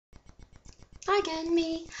Hi again,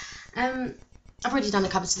 me. I've already done a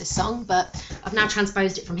cover to this song, but I've now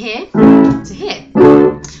transposed it from here to here.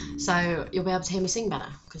 So you'll be able to hear me sing better,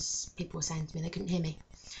 because people were saying to me they couldn't hear me.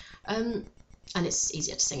 And it's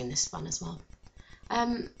easier to sing in this one as well.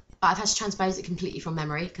 But I've had to transpose it completely from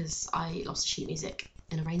memory, because I lost sheet music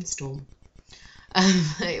in a rainstorm.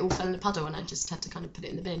 It all fell in a puddle and I just had to kind of put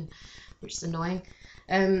it in the bin, which is annoying.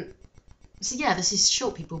 So yeah, this is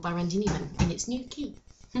Short People by Randy Newman in its new key.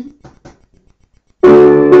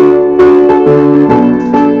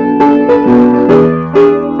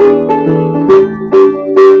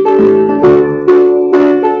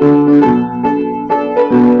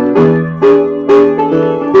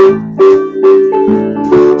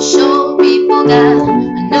 Short people got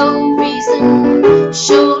no reason.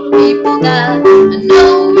 Short people got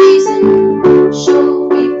no reason.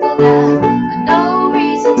 Short people got no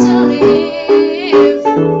reason to live.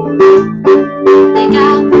 They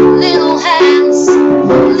got little hands,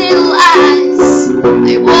 little eyes.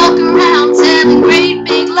 They walk around telling great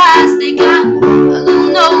big lies. They got little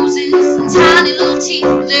noses and tiny little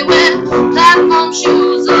teeth. They wear platform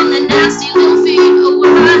shoes on their nasty little feet. Oh, I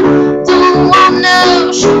don't want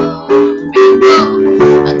no short people.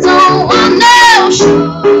 I don't want no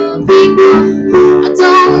short people. I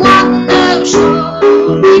don't want no short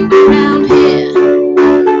people around here.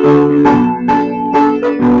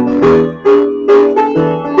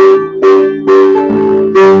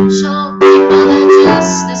 Short people are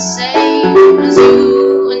just the same as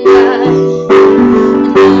you and I.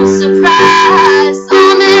 And no surprise,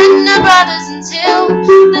 all men are brothers until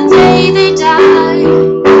the day they die.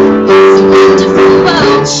 It's a wonderful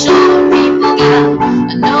world. Short people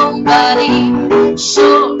got nobody.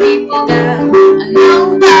 Short people got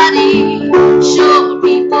nobody. Short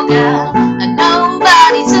people got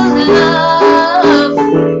nobody to love.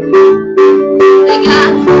 They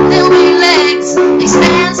got little bitty legs, they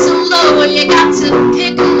stand so low, you got to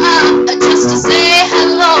pick them up just to say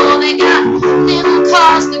hello. They got little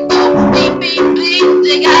cars that go beep, beep, beep.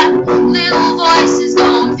 They got little voices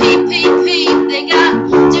going peep, peep, peep. They got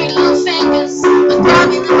dirty little fingers and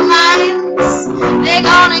grubby little minds. They're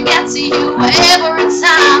gonna get to you every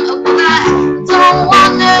time. Oh, I don't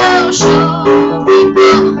want no short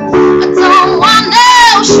people. I don't want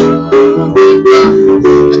no short people.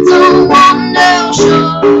 I don't want no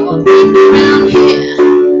short people.